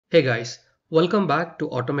Hey guys, welcome back to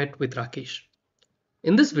Automate with Rakesh.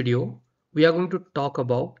 In this video, we are going to talk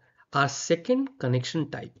about our second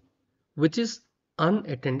connection type, which is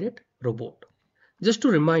unattended robot. Just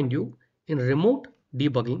to remind you, in remote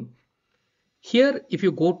debugging, here if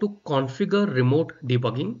you go to configure remote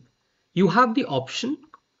debugging, you have the option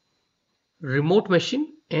remote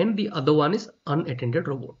machine and the other one is unattended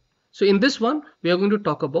robot. So in this one, we are going to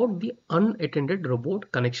talk about the unattended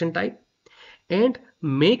robot connection type and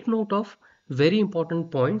make note of very important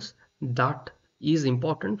points that is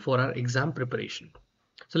important for our exam preparation.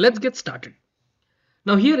 So let's get started.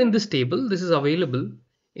 Now here in this table, this is available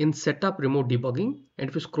in setup remote debugging, and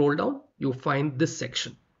if you scroll down, you find this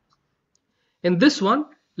section. In this one,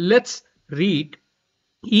 let's read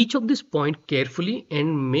each of this point carefully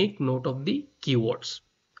and make note of the keywords.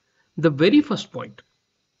 The very first point,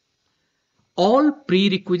 all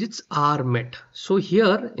prerequisites are met. So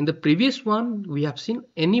here in the previous one, we have seen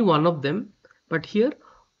any one of them, but here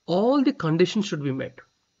all the conditions should be met.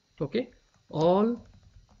 Okay, all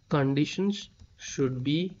conditions should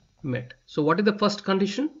be met. So what is the first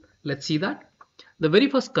condition? Let's see that. The very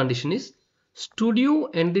first condition is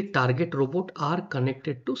studio and the target robot are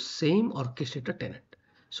connected to same orchestrator tenant.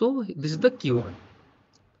 So this is the keyword.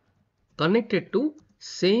 Connected to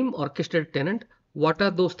same orchestrator tenant. What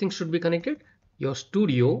are those things should be connected? Your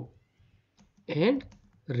studio and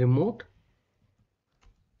remote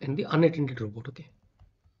and the unattended robot. Okay,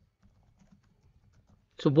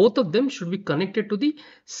 so both of them should be connected to the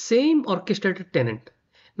same orchestrated tenant.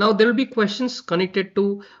 Now there will be questions connected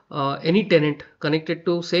to any tenant, connected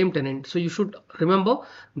to same tenant. So you should remember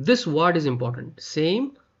this word is important,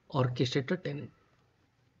 same orchestrator tenant.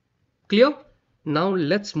 Clear? Now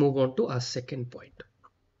let's move on to our second point.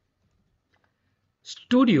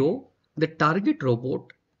 Studio, the target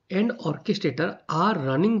robot and orchestrator are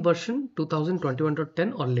running version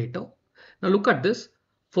 2021.10 or later. Now look at this.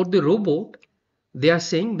 For the robot, they are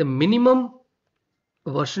saying the minimum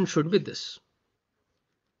version should be this.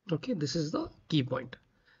 Okay, this is the key point.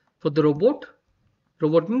 For the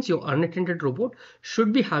robot means your unattended robot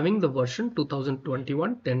should be having the version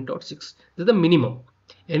 2021 10.6. This is the minimum.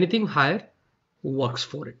 Anything higher works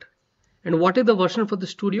for it. And what is the version for the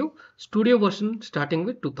studio? Studio version starting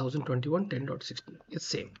with 2021 10.16. It's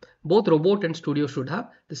same. Both robot and studio should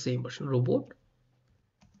have the same version. Robot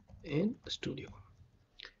and studio.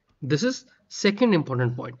 This is second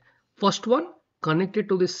important point. First one, connected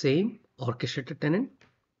to the same orchestrator tenant.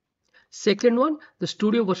 Second one, the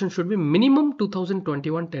studio version should be minimum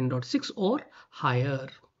 2021 10.6 or higher.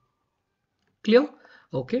 Clear?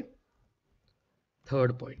 Okay.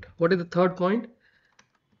 Third point. What is the third point?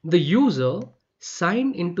 The user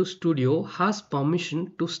signed into studio has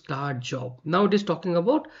permission to start job. Now it is talking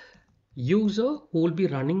about user who will be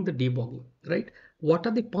running the debugging, right? What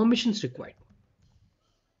are the permissions required?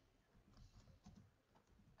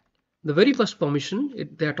 The very first permission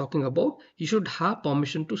they are talking about, you should have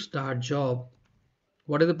permission to start job.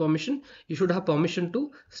 What is the permission? You should have permission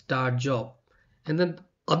to start job. And then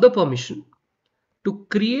other permission to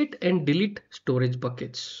create and delete storage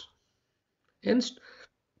buckets and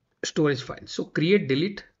storage files. So create,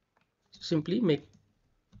 delete, simply make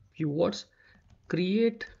few words,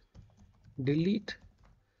 create, delete,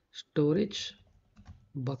 storage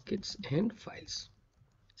buckets and files.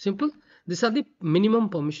 Simple. These are the minimum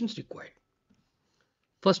permissions required.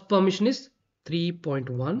 First permission is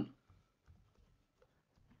 3.1.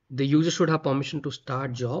 The user should have permission to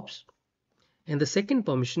start jobs. And the second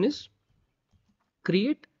permission is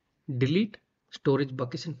create, delete, storage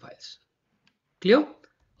buckets and files. Clear?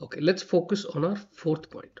 Okay, let's focus on our fourth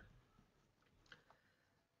point.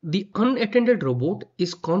 The unattended robot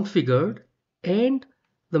is configured and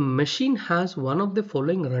the machine has one of the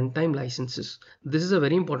following runtime licenses. This is a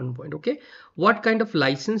very important point. Okay, what kind of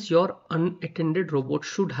license your unattended robot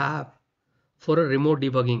should have for a remote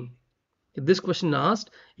debugging? If this question asked,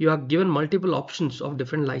 you are given multiple options of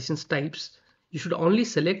different license types. You should only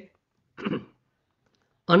select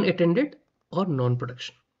unattended or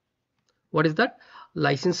non-production. What is that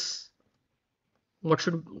license? What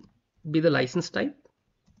should be the license type?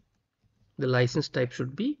 The license type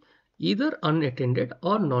should be either unattended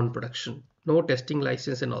or non-production. No testing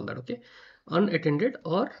license and all that. Okay, unattended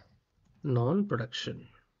or non-production.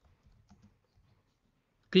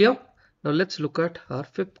 Clear? Now let's look at our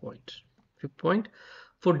fifth point. Fifth point,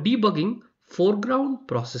 for debugging foreground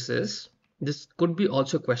processes, this could be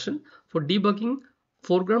also a question. For debugging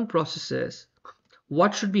foreground processes,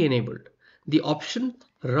 what should be enabled? The option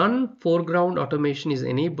run foreground automation is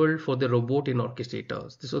enabled for the robot in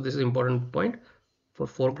orchestrators. So this is an important point. For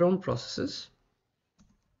foreground processes,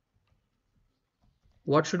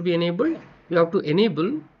 what should be enabled? You have to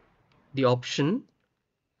enable the option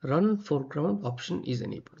run foreground option is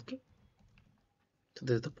enabled. Okay, so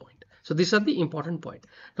this is the point. So these are the important point.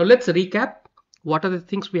 Now let's recap. What are the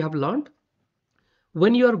things we have learned?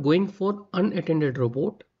 When you are going for unattended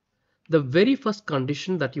robot, the very first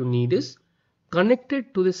condition that you need is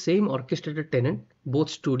connected to the same orchestrator tenant, both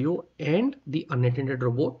studio and the unattended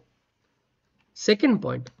robot. Second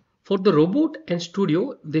point, for the robot and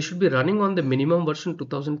studio, they should be running on the minimum version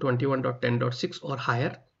 2021.10.6 or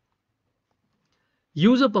higher.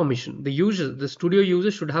 User permission, the studio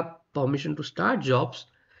user should have permission to start jobs,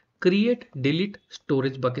 create, delete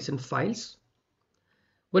storage buckets and files.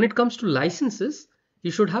 When it comes to licenses,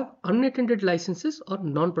 you should have unattended licenses or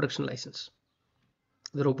non-production license.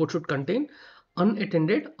 The robot should contain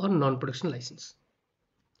unattended or non-production license.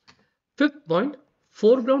 Fifth point,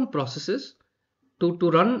 foreground processes.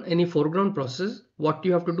 To run any foreground process, what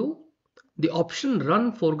you have to do? The option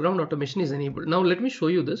run foreground automation is enabled. Now let me show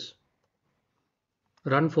you this.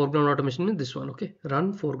 Run foreground automation means this one. Okay,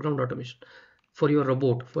 run foreground automation for your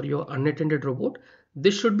robot, for your unattended robot.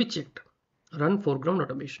 This should be checked. Run foreground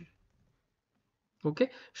automation.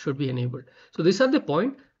 Okay, should be enabled. So these are the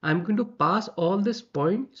point. I'm going to pass all these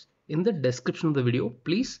points in the description of the video.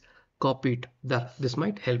 Please copy it. That this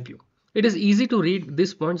might help you. It is easy to read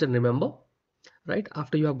these points and remember, right,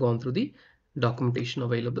 after you have gone through the documentation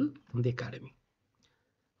available in the academy.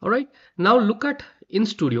 All right, now look at in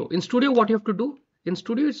studio. In studio, what you have to do? In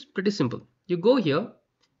studio, it's pretty simple. You go here,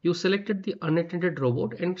 you selected the unattended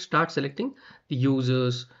robot and start selecting the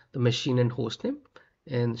users, the machine and host name,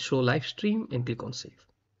 and show live stream and click on save.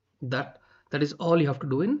 That is all you have to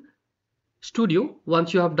do in studio.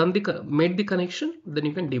 Once you have done made the connection, then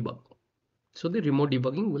you can debug. So the remote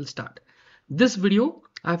debugging will start. This video,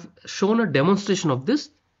 I've shown a demonstration of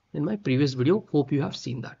this in my previous video. Hope you have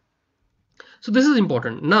seen that. So this is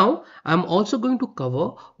important. Now I'm also going to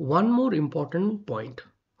cover one more important point.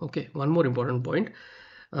 Okay, one more important point.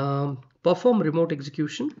 Perform remote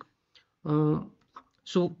execution.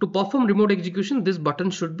 So to perform remote execution, this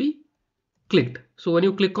button should be clicked. So when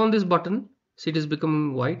you click on this button, see it is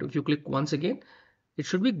becoming white. If you click once again, it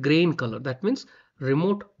should be gray in color. That means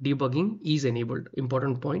remote debugging is enabled.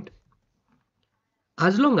 Important point.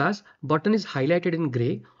 As long as button is highlighted in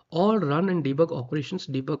gray, all run and debug operations,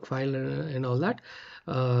 debug file and all that,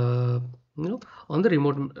 on the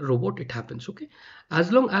remote robot it happens. Okay,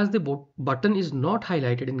 as long as the button is not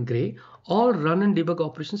highlighted in gray, all run and debug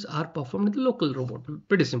operations are performed in the local robot.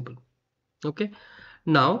 Pretty simple. Okay,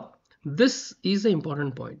 now this is an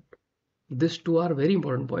important point. These two are very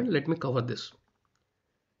important point. Let me cover this.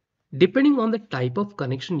 Depending on the type of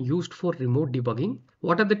connection used for remote debugging,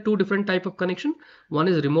 what are the two different type of connection? One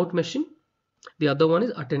is remote machine, the other one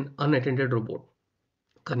is unattended robot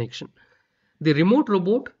connection. The remote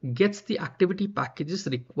robot gets the activity packages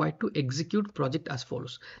required to execute project as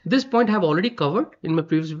follows. This point I have already covered in my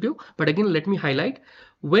previous video, but again let me highlight.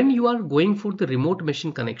 When you are going for the remote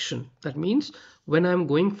machine connection, that means when I am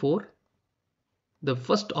going for the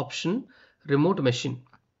first option, remote machine.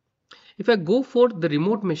 If I go for the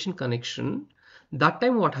remote machine connection, that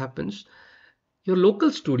time what happens? Your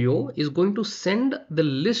local studio is going to send the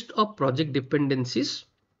list of project dependencies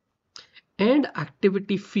and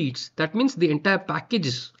activity feeds. That means the entire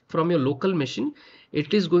packages from your local machine,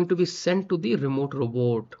 it is going to be sent to the remote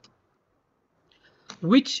robot.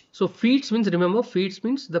 So feeds means, remember, feeds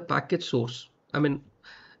means the package source. I mean,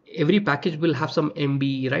 every package will have some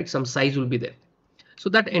MB, right? Some size will be there. So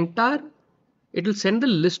that entire, it will send the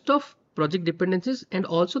list of project dependencies and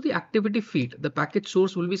also the activity feed. The package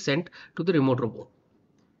source will be sent to the remote robot.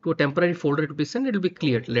 To a temporary folder it will be sent, it will be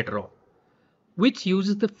cleared later on, which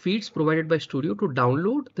uses the feeds provided by Studio to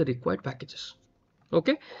download the required packages.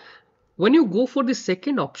 Okay, when you go for the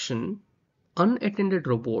second option, unattended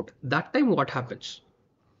robot, that time what happens?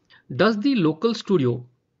 Does the local studio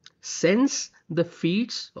sends the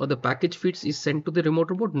feeds or the package feeds is sent to the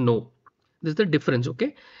remote robot? No, this is the difference.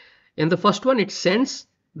 Okay, in the first one it sends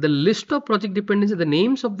the list of project dependencies, the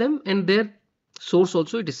names of them and their source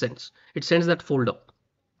also it sends. It sends that folder.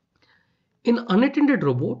 In unattended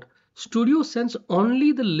robot, Studio sends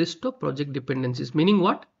only the list of project dependencies, meaning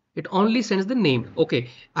what? It only sends the name. Okay,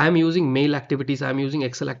 I am using mail activities, I am using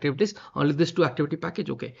Excel activities, only this two activity package.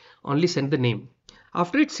 Okay, only send the name.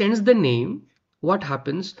 After it sends the name, what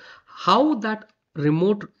happens? How that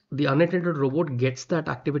remote, the unattended robot gets that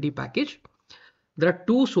activity package? There are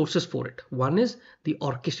two sources for it. One is the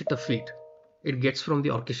orchestrator feed. It gets from the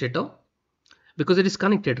orchestrator because it is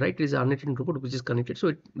connected, right? It is an unattended robot which is connected. So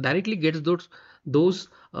it directly gets those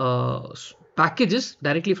packages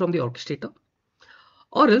directly from the orchestrator.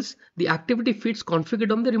 or else the activity feeds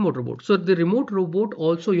configured on the remote robot. So the remote robot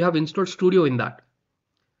also you have installed Studio in that.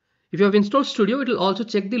 If you have installed Studio, it will also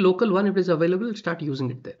check the local one. If it is available, start using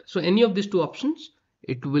it there. So any of these two options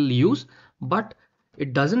it will use, but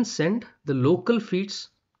it doesn't send the local feeds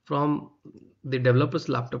from the developer's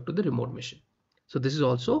laptop to the remote machine. So this is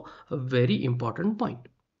also a very important point.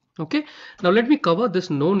 Okay, now let me cover this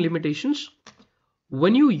known limitations.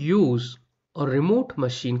 When you use a remote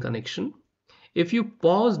machine connection, if you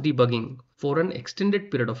pause debugging for an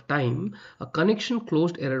extended period of time, a connection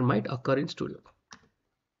closed error might occur in Studio.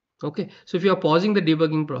 Okay, so if you are pausing the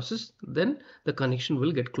debugging process, then the connection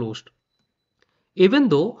will get closed. Even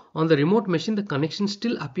though on the remote machine, the connection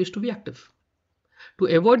still appears to be active. To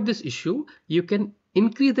avoid this issue, you can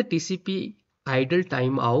increase the TCP idle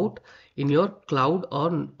timeout in your cloud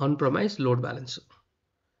or on-premise load balancer.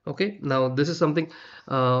 Okay, now this is something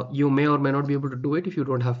you may or may not be able to do it if you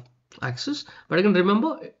don't have access. But again,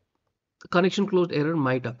 remember, connection closed error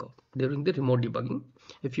might occur during the remote debugging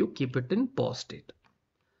if you keep it in pause state.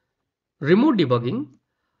 Remote debugging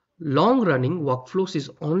long-running workflows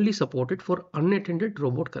is only supported for unattended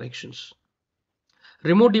robot connections.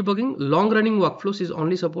 Remote debugging long-running workflows is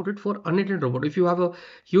only supported for unattended robot. If you have a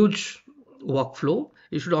huge workflow,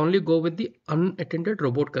 you should only go with the unattended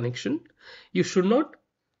robot connection. You should not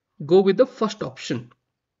go with the first option.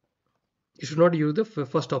 You should not use the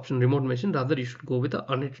first option, remote machine. Rather, you should go with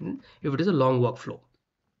the unattended if it is a long workflow.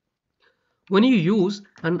 When you use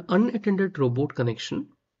an unattended robot connection,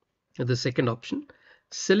 the second option,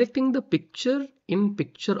 selecting the picture in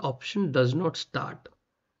picture option does not start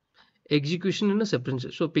execution in a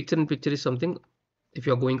separate. So picture in picture is something, if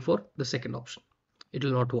you are going for the second option, it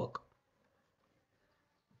will not work.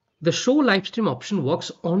 The show live stream option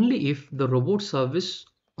works only if the robot service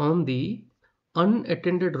on the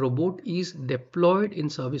unattended robot is deployed in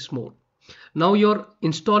service mode. Now you're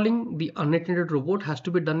installing the unattended robot has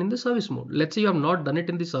to be done in the service mode. Let's say you have not done it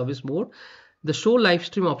in the service mode, the show live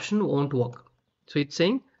stream option won't work. So it's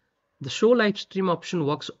saying the show live stream option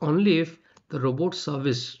works only if the robot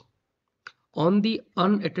service on the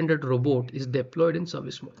unattended robot is deployed in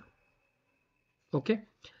service mode. Okay.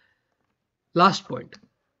 Last point.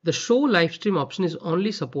 The show live stream option is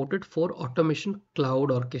only supported for Automation Cloud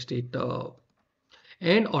Orchestrator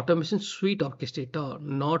and Automation Suite Orchestrator,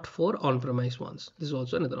 not for on-premise ones. This is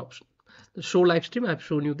also another option. The show live stream, I've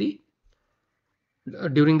shown you the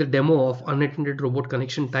during the demo of unattended robot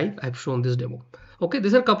connection type. I've shown this demo. Okay,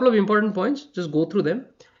 these are a couple of important points. Just go through them,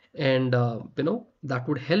 and that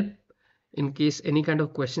would help in case any kind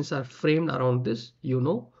of questions are framed around this. You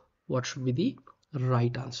know what should be the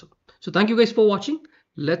right answer. So thank you guys for watching.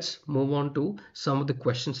 Let's move on to some of the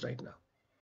questions right now.